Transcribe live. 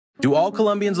Do all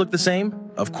Colombians look the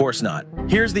same? Of course not.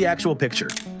 Here's the actual picture.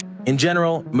 In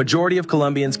general, majority of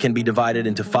Colombians can be divided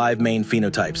into 5 main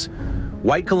phenotypes.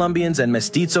 White Colombians and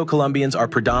Mestizo Colombians are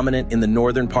predominant in the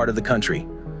northern part of the country.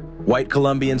 White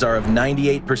Colombians are of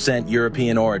 98%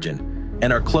 European origin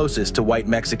and are closest to white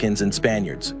Mexicans and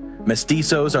Spaniards.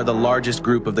 Mestizos are the largest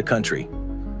group of the country.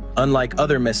 Unlike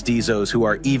other mestizos who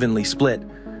are evenly split,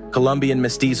 Colombian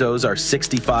mestizos are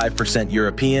 65%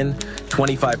 European,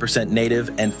 25% native,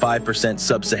 and 5%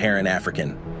 sub-Saharan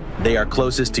African. They are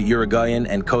closest to Uruguayan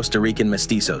and Costa Rican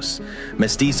mestizos.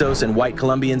 Mestizos and white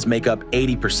Colombians make up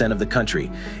 80% of the country.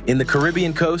 In the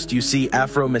Caribbean coast, you see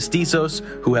Afro mestizos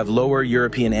who have lower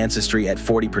European ancestry at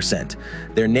 40%.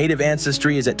 Their native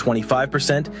ancestry is at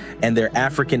 25%, and their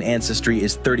African ancestry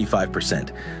is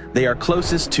 35%. They are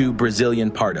closest to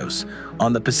Brazilian pardos.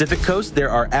 On the Pacific coast,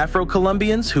 there are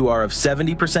Afro-Colombians who are of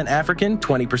 70% African,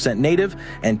 20% native,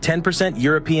 and 10%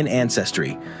 European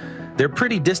ancestry. They're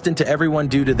pretty distant to everyone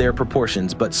due to their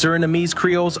proportions, but Surinamese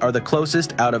Creoles are the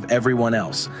closest out of everyone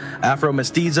else.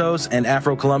 Afro-Mestizos and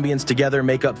Afro-Colombians together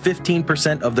make up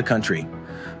 15% of the country.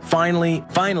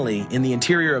 Finally, in the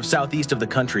interior of southeast of the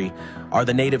country are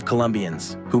the native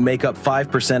Colombians, who make up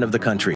 5% of the country.